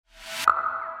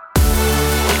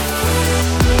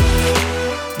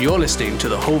You're listening to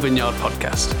the Whole Vineyard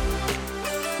podcast.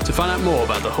 To find out more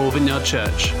about the Whole Vineyard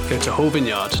Church, go to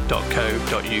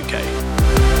wholevineyard.co.uk.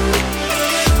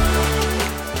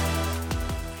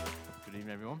 Good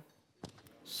evening, everyone.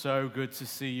 So good to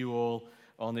see you all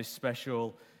on this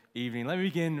special evening. Let me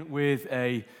begin with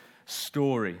a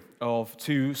story of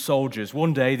two soldiers.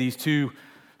 One day, these two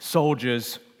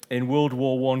soldiers in World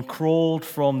War I crawled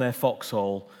from their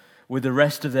foxhole with the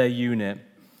rest of their unit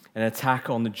an attack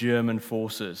on the German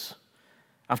forces.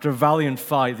 After a valiant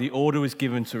fight, the order was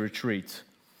given to retreat.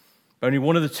 Only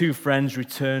one of the two friends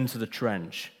returned to the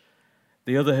trench.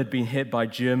 The other had been hit by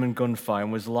German gunfire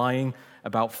and was lying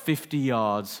about 50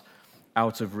 yards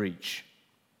out of reach.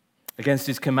 Against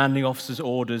his commanding officer's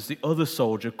orders, the other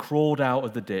soldier crawled out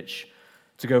of the ditch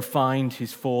to go find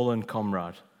his fallen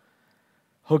comrade.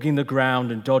 Hugging the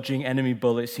ground and dodging enemy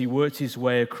bullets, he worked his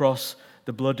way across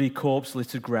the bloody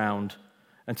corpse-littered ground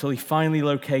until he finally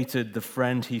located the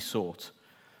friend he sought.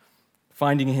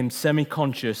 Finding him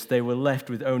semi-conscious, they were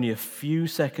left with only a few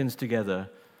seconds together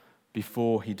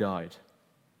before he died.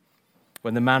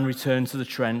 When the man returned to the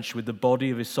trench with the body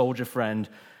of his soldier friend,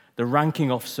 the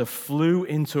ranking officer flew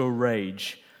into a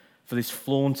rage for this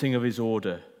flaunting of his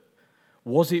order.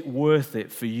 Was it worth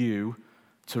it for you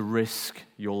to risk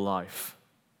your life?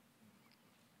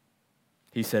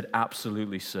 He said,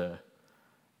 "Absolutely, sir.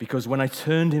 Because when I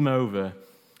turned him over,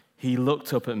 he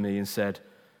looked up at me and said,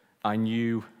 'I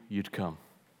knew you'd come.'"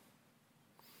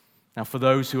 Now, for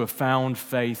those who have found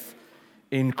faith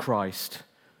in Christ,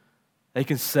 they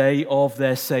can say of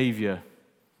their Savior,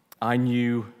 "I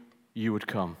knew you would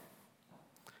come."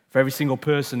 For every single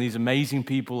person, these amazing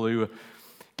people who are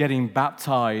getting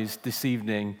baptized this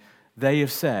evening, they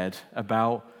have said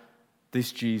about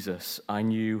this Jesus, "I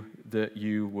knew that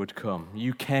you would come.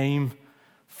 You came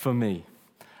for me.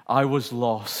 I was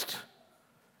lost,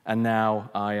 and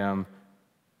now I am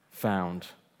found."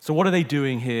 So what are they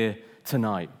doing here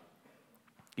tonight?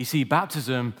 You see,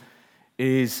 baptism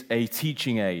is a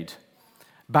teaching aid.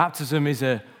 Baptism is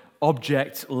an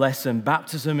object lesson.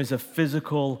 Baptism is a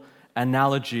physical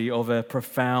analogy of a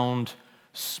profound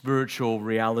spiritual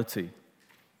reality.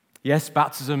 Yes,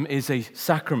 baptism is a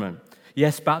sacrament.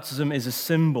 Yes, baptism is a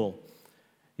symbol.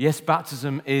 Yes,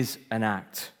 baptism is an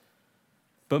act.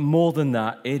 But more than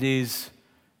that, it is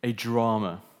a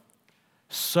drama,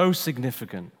 so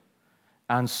significant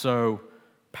and so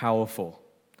powerful.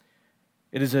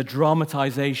 It is a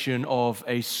dramatization of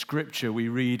a scripture we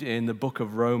read in the book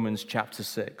of Romans chapter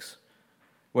 6,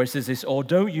 where it says this, "Or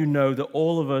don't you know that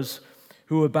all of us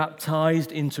who were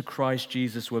baptized into Christ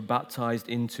Jesus were baptized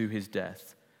into his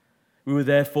death? We were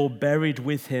therefore buried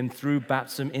with him through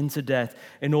baptism into death,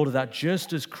 in order that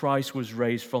just as Christ was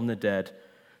raised from the dead,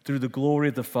 through the glory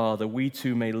of the Father, we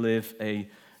too may live a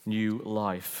new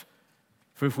life.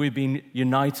 For if we've been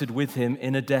united with him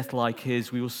in a death like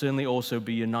his, we will certainly also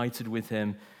be united with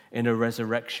him in a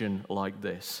resurrection like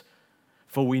this.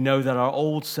 For we know that our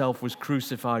old self was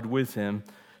crucified with him,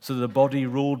 so that the body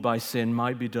ruled by sin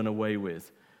might be done away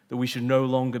with, that we should no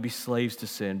longer be slaves to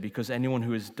sin, because anyone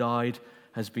who has died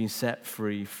has been set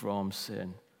free from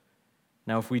sin.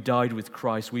 Now, if we died with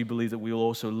Christ, we believe that we will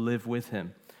also live with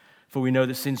him. For we know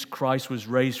that since Christ was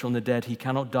raised from the dead, he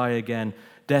cannot die again.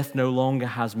 Death no longer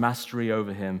has mastery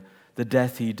over him. The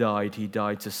death he died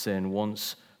to sin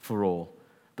once for all.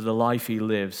 But the life he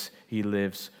lives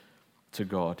to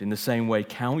God. In the same way,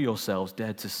 count yourselves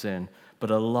dead to sin, but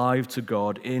alive to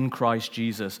God in Christ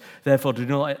Jesus. Therefore, do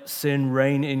not let sin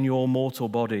reign in your mortal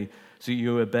body, so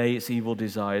you obey its evil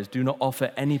desires. Do not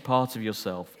offer any part of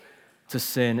yourself to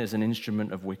sin as an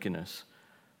instrument of wickedness,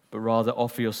 but rather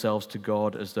offer yourselves to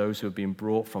God as those who have been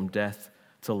brought from death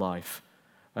to life,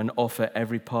 and offer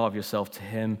every part of yourself to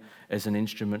him as an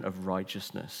instrument of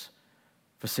righteousness.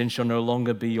 For sin shall no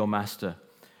longer be your master,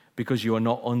 because you are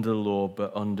not under the law,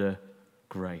 but under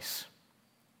grace.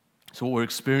 So what we're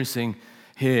experiencing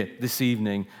here this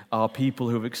evening are people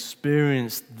who have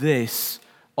experienced this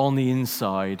on the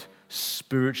inside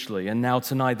spiritually, and now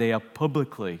tonight they are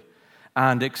publicly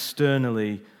and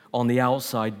externally on the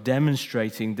outside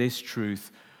demonstrating this truth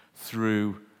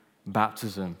through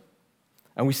baptism.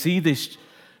 And we see the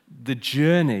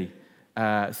journey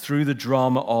through the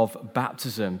drama of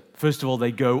baptism. First of all,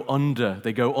 they go under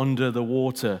the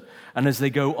water, and as they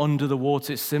go under the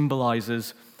water, it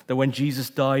symbolizes that when Jesus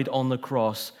died on the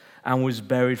cross and was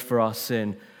buried for our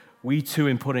sin, we too,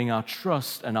 in putting our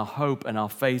trust and our hope and our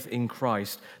faith in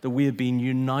Christ, that we have been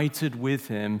united with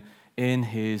him in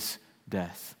his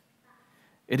death.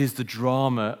 It is the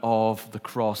drama of the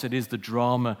cross. It is the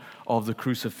drama of the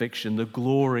crucifixion, the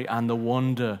glory and the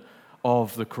wonder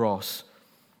of the cross.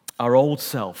 Our old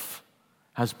self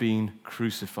has been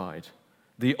crucified.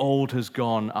 The old has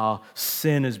gone. Our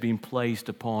sin has been placed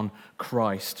upon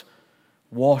Christ,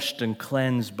 washed and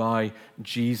cleansed by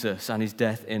Jesus and his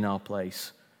death in our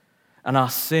place. And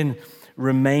our sin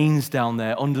remains down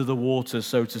there under the water,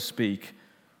 so to speak,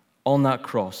 on that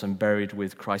cross and buried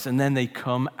with Christ. And then they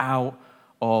come out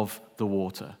of the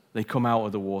water. They come out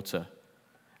of the water.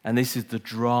 And this is the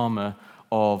drama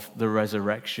of the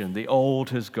resurrection. The old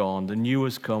has gone, the new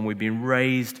has come. We've been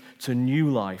raised to new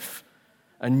life,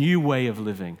 a new way of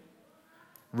living,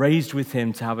 raised with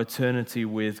him to have eternity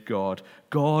with God.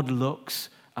 God looks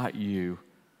at you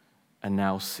and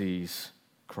now sees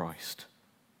Christ.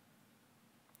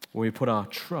 When we put our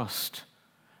trust,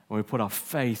 when we put our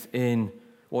faith in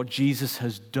what Jesus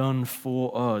has done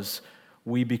for us,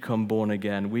 we become born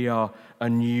again. We are a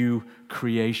new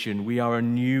creation. We are a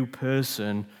new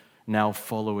person now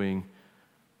following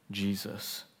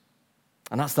Jesus.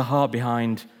 And that's the heart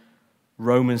behind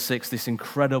Romans 6, this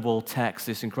incredible text,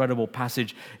 this incredible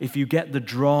passage. If you get the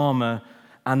drama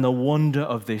and the wonder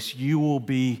of this, you will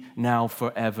be now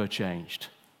forever changed.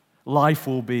 Life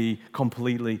will be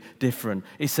completely different.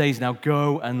 It says now,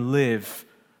 go and live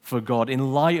for God.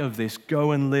 In light of this,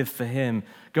 go and live for him.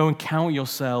 Go and count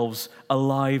yourselves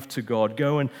alive to God.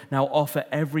 Go and now offer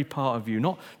every part of you,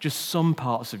 not just some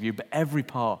parts of you, but every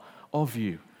part of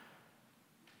you.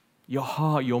 Your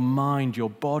heart, your mind, your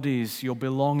bodies, your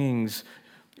belongings,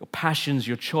 your passions,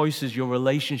 your choices, your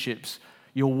relationships,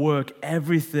 your work,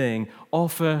 everything.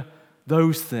 Offer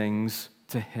those things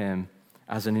to him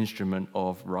as an instrument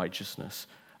of righteousness.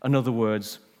 In other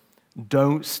words,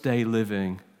 don't stay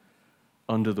living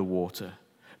under the water.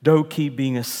 Don't keep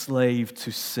being a slave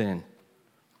to sin.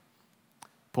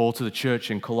 Paul to the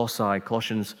church in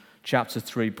Colossians chapter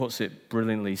 3 puts it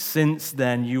brilliantly. Since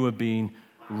then you have been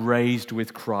raised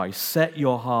with Christ. Set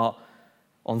your heart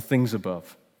on things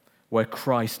above, where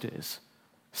Christ is,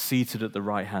 seated at the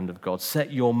right hand of God.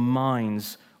 Set your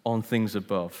minds on things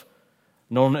above,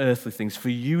 not on earthly things. For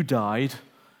you died,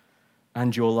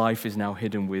 and your life is now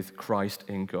hidden with Christ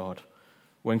in God.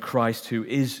 When Christ, who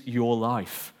is your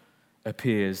life,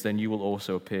 appears, then you will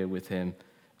also appear with him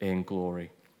in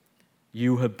glory.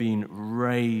 You have been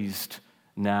raised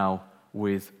now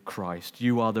with Christ.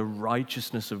 You are the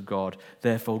righteousness of God.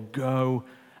 Therefore, go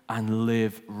and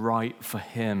live right for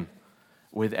him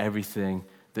with everything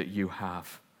that you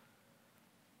have.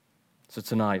 So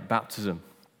tonight, baptism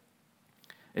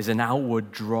is an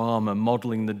outward drama,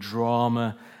 modeling the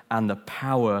drama and the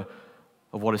power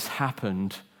of what has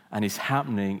happened and is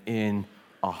happening in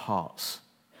our hearts.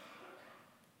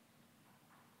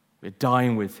 We're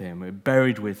dying with him, we're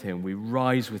buried with him, we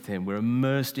rise with him, we're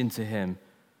immersed into him.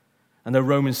 And though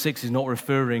Romans 6 is not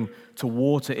referring to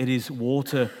water, it is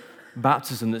water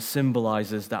baptism that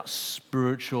symbolizes that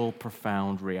spiritual,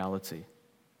 profound reality.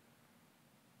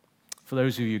 For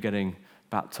those of you getting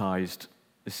baptized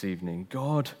this evening,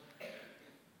 God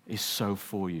is so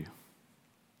for you.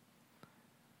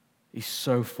 He's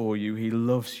so for you. He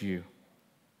loves you.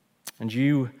 And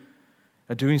you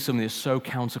are doing something that's so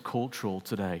countercultural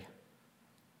today.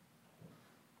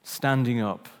 Standing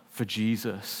up for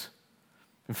Jesus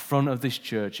in front of this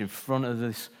church, in front of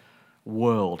this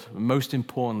world, and most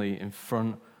importantly, in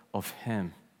front of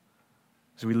him.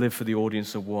 As we live for the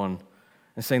audience of one,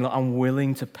 and saying, look, I'm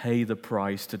willing to pay the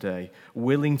price today,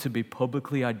 willing to be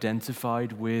publicly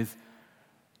identified with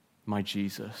my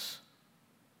Jesus.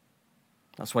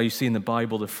 That's why you see in the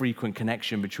Bible the frequent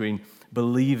connection between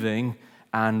believing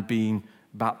and being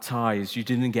baptized. You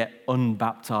didn't get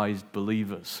unbaptized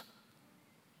believers.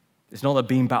 It's not that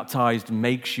being baptized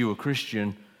makes you a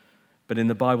Christian, but in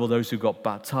the Bible, those who got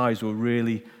baptized were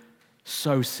really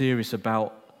so serious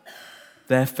about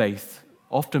their faith,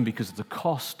 often because of the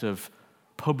cost of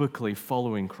publicly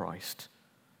following Christ,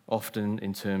 often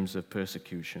in terms of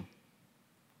persecution.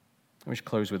 Let me just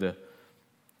close with a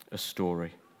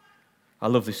story. I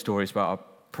love this story. It's about a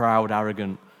proud,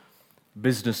 arrogant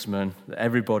businessman that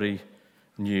everybody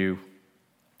knew.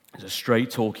 He's a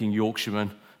straight-talking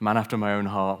Yorkshireman, man after my own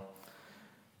heart.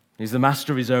 He's the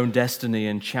master of his own destiny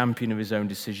and champion of his own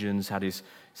decisions, had his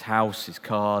house, his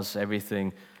cars,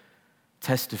 everything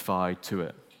testified to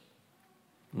it.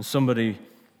 And somebody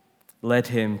led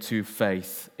him to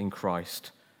faith in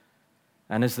Christ.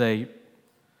 And as they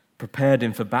prepared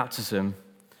him for baptism,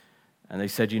 and they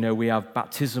said, we have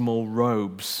baptismal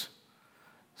robes.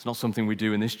 It's not something we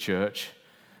do in this church,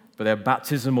 but they're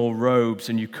baptismal robes,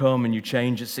 and you come and you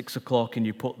change at 6 o'clock and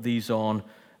you put these on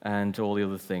and all the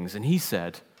other things. And he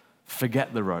said,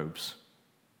 forget the robes.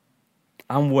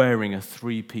 I'm wearing a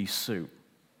 3-piece suit.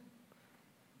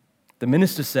 The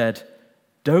minister said,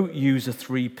 don't use a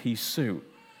 3-piece suit.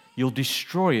 You'll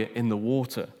destroy it in the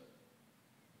water.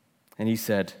 And he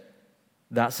said,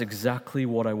 that's exactly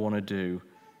what I want to do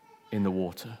in the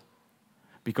water.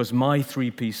 Because my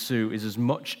three-piece suit is as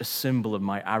much a symbol of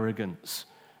my arrogance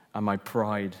and my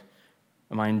pride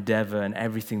and my endeavor and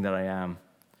everything that I am.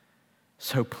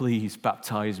 So please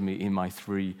baptize me in my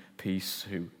three-piece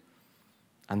suit.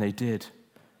 And they did.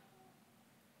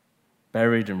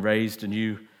 Buried and raised a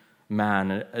new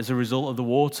man. As a result of the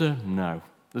water? No.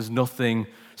 There's nothing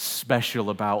special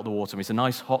about the water. I mean, it's a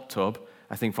nice hot tub,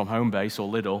 I think from Homebase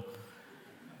or Lidl.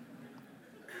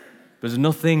 There's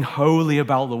nothing holy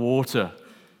about the water.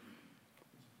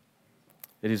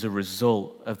 It is a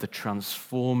result of the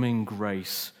transforming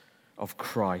grace of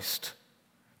Christ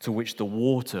to which the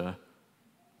water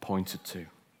pointed to.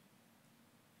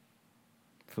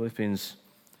 Philippians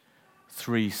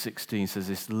 3:16 says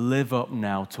this, live up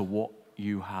now to what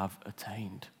you have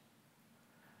attained.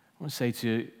 I want to say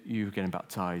to you getting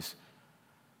baptized,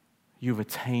 you've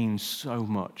attained so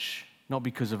much, not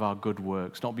because of our good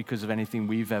works, not because of anything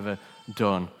we've ever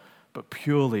done, but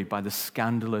purely by the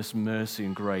scandalous mercy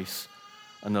and grace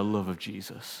and the love of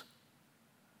Jesus.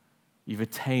 You've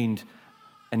attained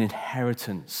an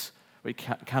inheritance which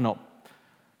cannot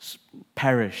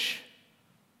perish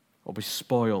or be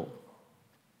spoiled.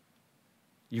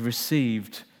 You've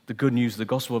received the good news of the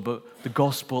gospel, but the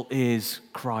gospel is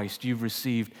Christ. You've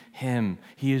received him.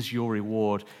 He is your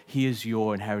reward. He is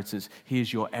your inheritance. He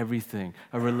is your everything,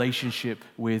 a relationship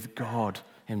with God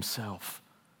himself.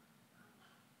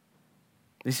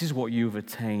 This is what you've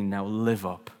attained. Now live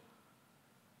up.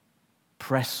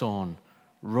 Press on.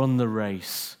 Run the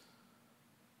race.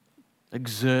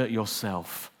 Exert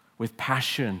yourself with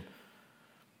passion.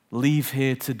 Leave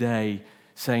here today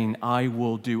saying, I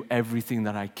will do everything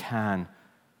that I can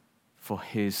for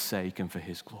his sake and for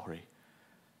his glory,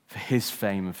 for his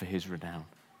fame and for his renown.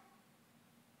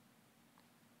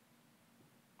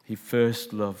 He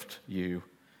first loved you.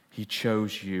 He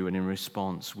chose you, and in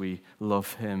response, we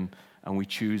love him and we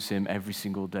choose him every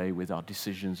single day with our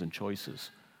decisions and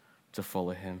choices to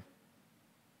follow him.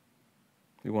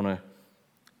 We want to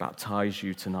baptize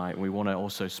you tonight. We want to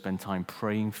also spend time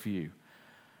praying for you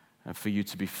and for you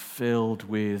to be filled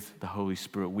with the Holy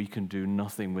Spirit. We can do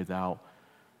nothing without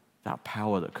that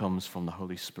power that comes from the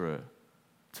Holy Spirit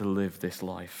to live this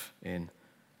life in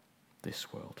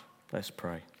this world. Let's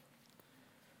pray.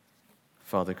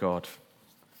 Father God,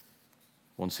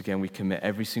 once again we commit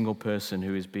every single person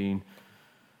who is being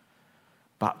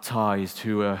baptized,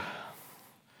 who are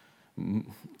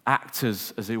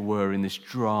actors, as it were, in this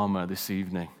drama this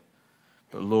evening.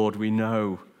 But Lord, we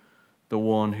know the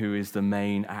one who is the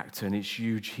main actor, and it's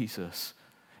you, Jesus.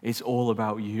 It's all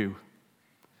about you.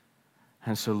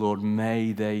 And so, Lord,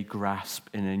 may they grasp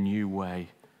in a new way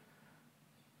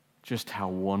just how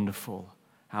wonderful,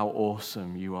 how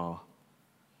awesome you are,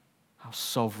 how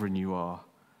sovereign you are,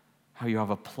 how you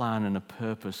have a plan and a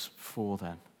purpose for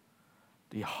them,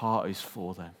 that your heart is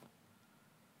for them,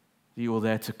 that you are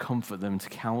there to comfort them, to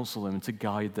counsel them, and to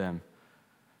guide them,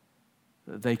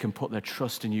 that they can put their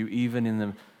trust in you even in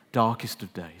the darkest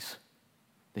of days.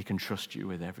 They can trust you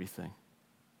with everything.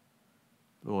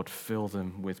 Lord, fill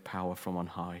them with power from on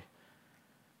high.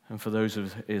 And for those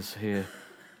of us here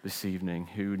this evening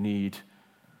who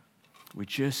we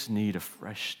just need a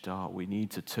fresh start. We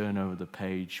need to turn over the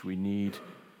page. We need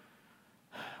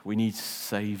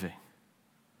saving.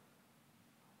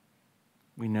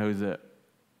 We know that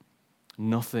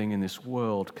nothing in this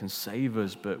world can save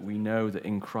us, but we know that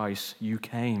in Christ you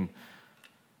came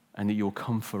and that you'll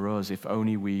come for us if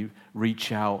only we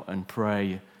reach out and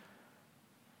pray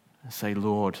and say,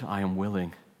 Lord, I am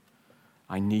willing.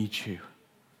 I need you.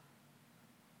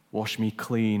 Wash me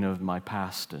clean of my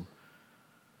past. And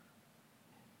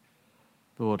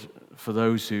Lord, for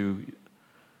those who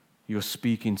you're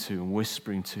speaking to and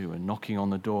whispering to and knocking on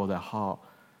the door of their heart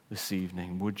this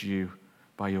evening, would you,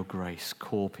 by your grace,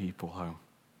 call people home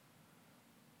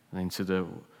and into the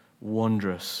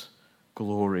wondrous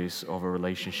glories of a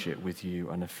relationship with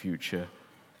you and a future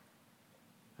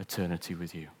eternity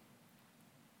with you.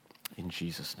 In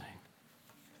Jesus' name,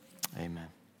 amen.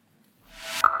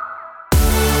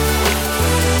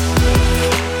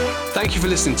 Thank you for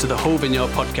listening to the Whole Vineyard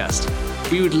podcast.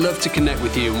 We would love to connect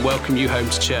with you and welcome you home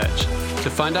to church. To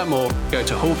find out more, go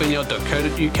to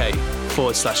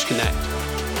wholevineyard.co.uk/connect.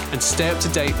 And stay up to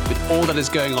date with all that is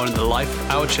going on in the life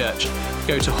of our church.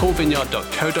 Go to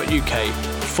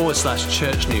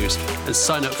wholevineyard.co.uk/church news and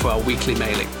sign up for our weekly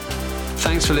mailing.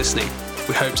 Thanks for listening.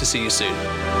 We hope to see you soon.